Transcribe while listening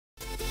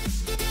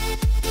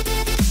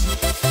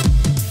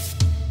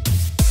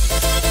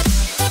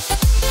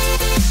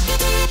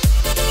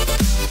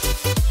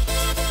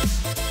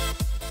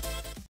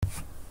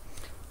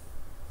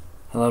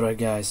Hello there,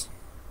 guys.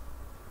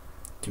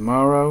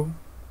 Tomorrow,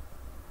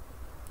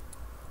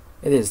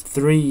 it is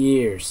 3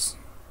 years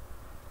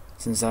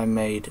since I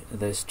made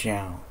this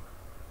channel.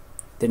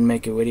 Didn't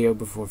make a video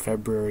before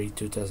February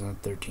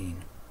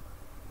 2013.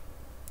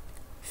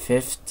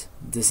 5th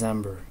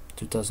December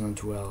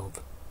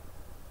 2012,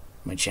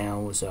 my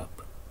channel was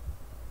up.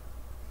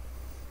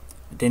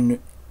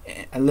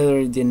 I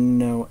literally didn't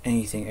know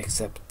anything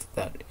except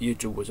that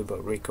YouTube was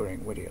about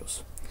recording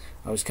videos.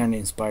 I was kind of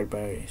inspired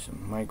by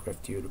some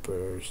Minecraft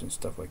YouTubers and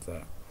stuff like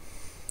that.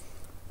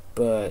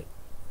 But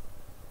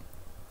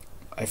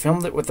I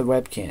filmed it with the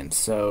webcam,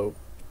 so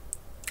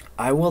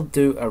I will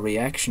do a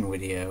reaction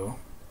video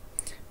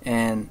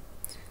and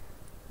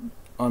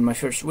on my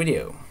first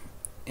video.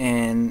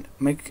 And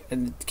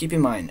keep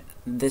in mind,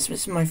 this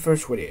was my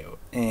first video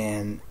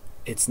and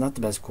it's not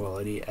the best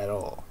quality at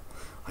all.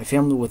 I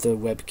filmed it with a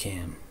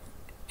webcam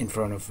in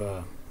front of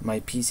my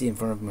PC, in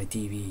front of my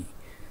TV.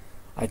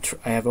 I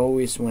have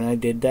always, when I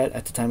did that,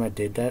 at the time I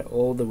did that,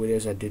 all the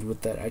videos I did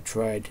with that, I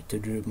tried to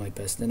do my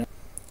best in it.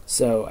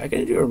 So I'm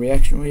gonna do a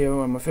reaction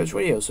video on my first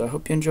video, so I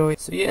hope you enjoy.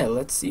 So yeah,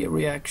 let's see a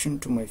reaction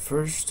to my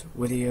first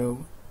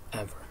video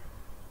ever.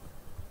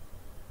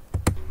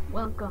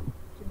 Welcome.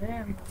 Today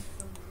I'm going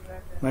to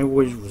react. My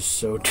voice was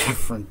so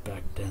different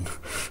back then.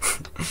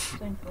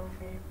 Simple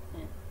game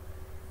and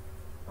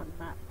on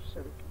map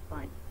so we can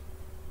find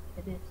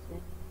it. It is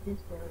in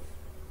this area.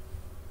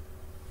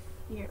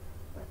 Here.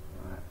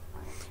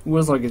 It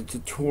was like a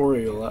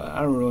tutorial.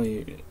 I don't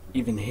really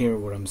even hear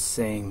what I'm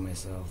saying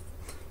myself.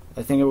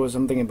 I think it was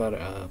something about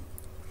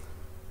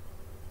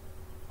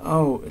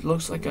oh, it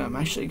looks like I'm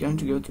actually going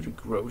to go to the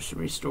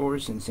grocery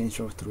stores in Saints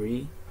Row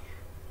 3,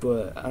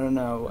 but I don't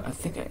know. I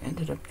think I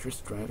ended up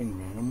just driving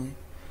randomly,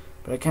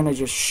 but I kind of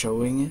just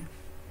showing it.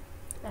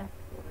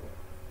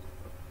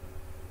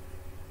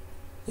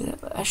 Yeah, it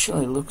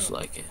actually looks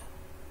like it.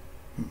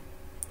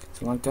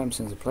 It's a long time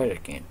since I played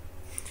that game.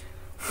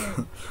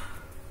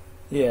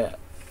 Yeah.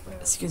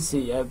 As you can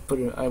see,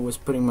 I was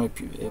putting my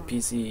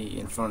PC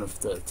in front of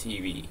the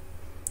TV.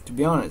 To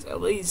be honest,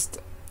 at least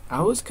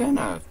I was kind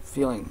of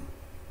feeling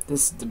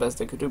this is the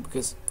best I could do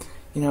because,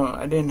 you know,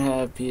 I didn't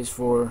have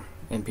PS4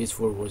 and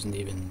PS4 wasn't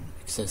even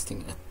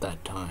existing at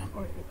that time.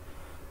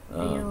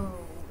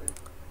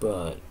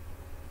 But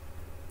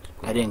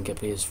I didn't get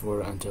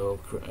PS4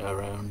 until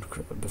around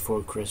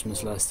before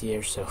Christmas last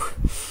year, so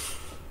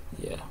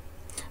yeah.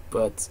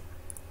 But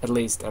at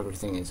least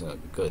everything is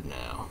good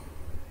now.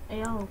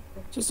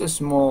 Just a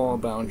small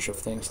bunch of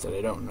things that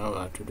I don't know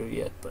how to do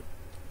yet, but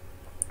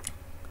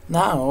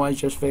now I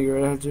just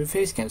figured out how to do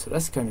face cam, so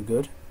that's kind of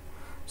good.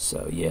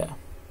 So yeah,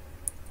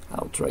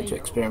 I'll try to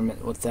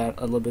experiment with that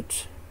a little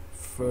bit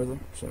further.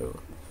 So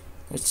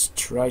let's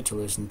try to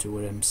listen to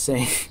what I'm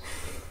saying.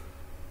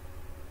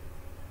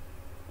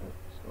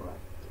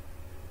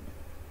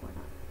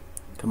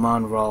 Come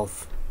on,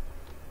 Rolf,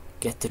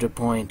 get to the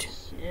point.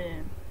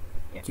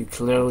 You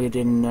clearly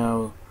didn't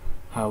know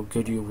how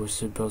good you were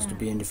supposed to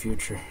be in the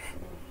future.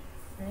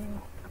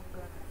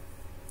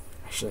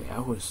 Actually, I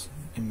was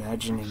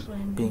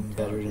imagining being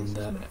better than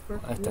that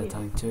at that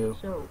time too.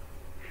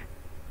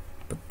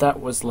 But that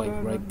was like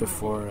right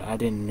before. I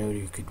didn't know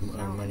you could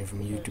earn money from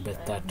YouTube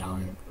at that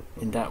time.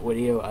 In that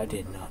video, I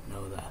did not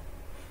know that.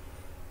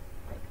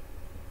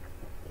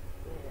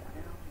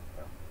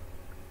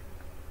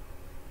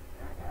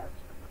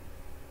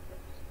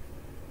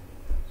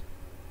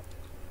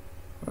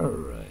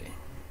 Alright.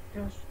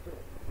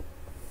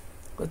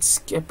 Let's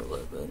skip a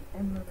little bit.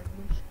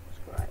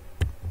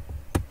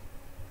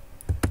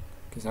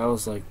 Because I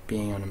was like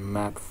being on a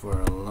map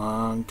for a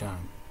long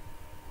time.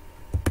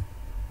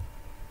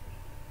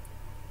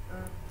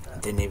 I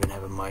didn't even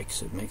have a mic,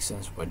 so it makes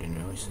sense why the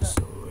noise is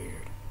so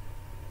weird.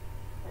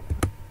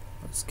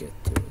 Let's get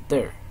to it.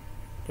 There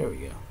we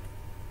go.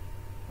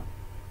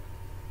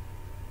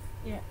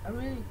 Yeah, a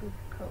really good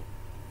code.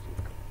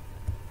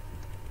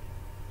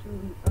 To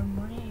earn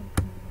money, you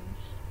can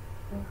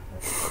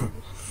use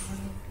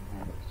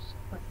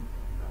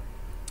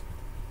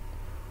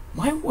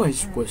My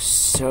voice was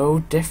so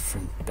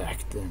different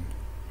back then.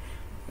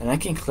 And I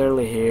can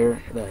clearly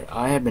hear that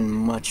I have been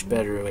much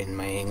better in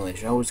my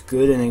English. I was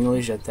good in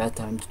English at that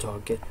time to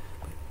talk it,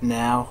 but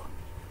now,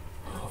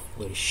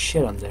 holy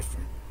shit, I'm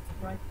different.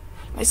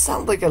 I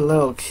sound like a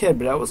little kid,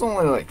 but I was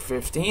only like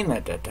 15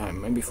 at that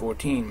time, maybe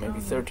 14, maybe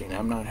 13,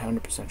 I'm not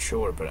 100%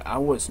 sure, but I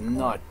was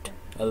not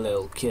a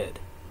little kid.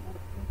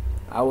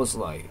 I was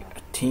like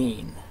a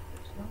teen.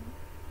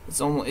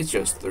 It's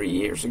just 3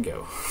 years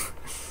ago.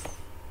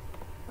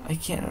 I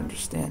can't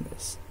understand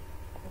this.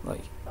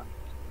 Like,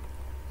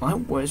 my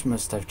voice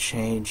must have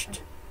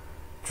changed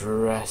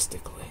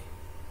drastically.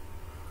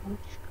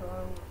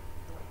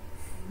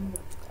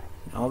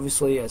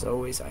 Obviously, as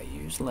always, I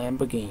use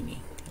Lamborghini.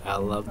 I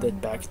loved it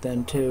back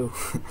then too.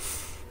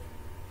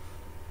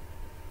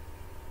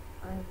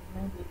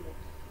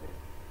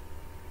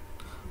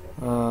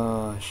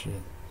 Oh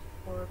shit.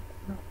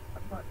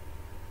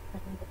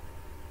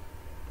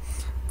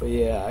 But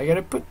yeah, I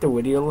gotta put the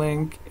video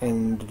link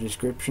in the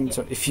description,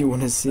 so if you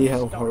want to see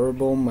how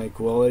horrible my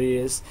quality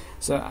is.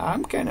 So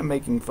I'm kind of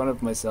making fun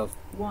of myself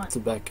to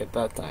back at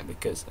that time,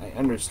 because I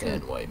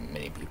understand why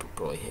many people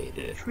probably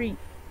hated it. 3,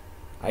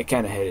 I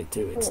kind of hate it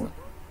too. It's 4, not.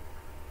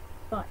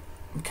 5.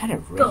 I'm kind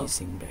of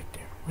racing back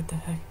there. What the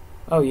heck?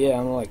 Oh yeah,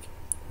 I'm like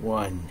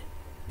 1,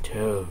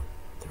 2,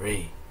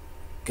 3,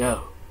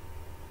 go.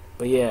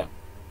 But yeah,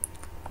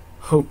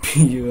 hope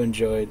you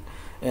enjoyed.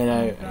 And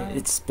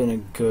it's been a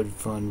good,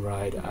 fun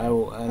ride.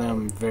 And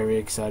I'm very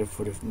excited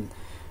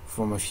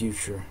for my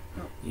future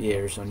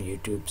years on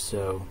YouTube.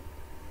 So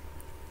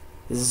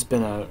this has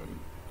been a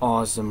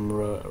awesome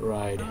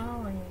ride.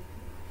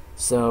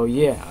 So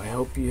yeah, I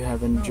hope you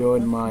have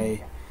enjoyed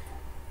my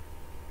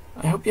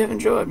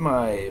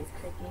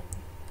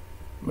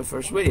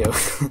first video.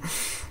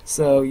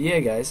 So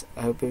yeah, guys,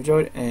 I hope you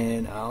enjoyed,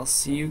 and I'll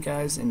see you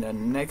guys in the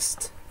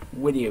next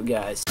video,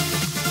 guys.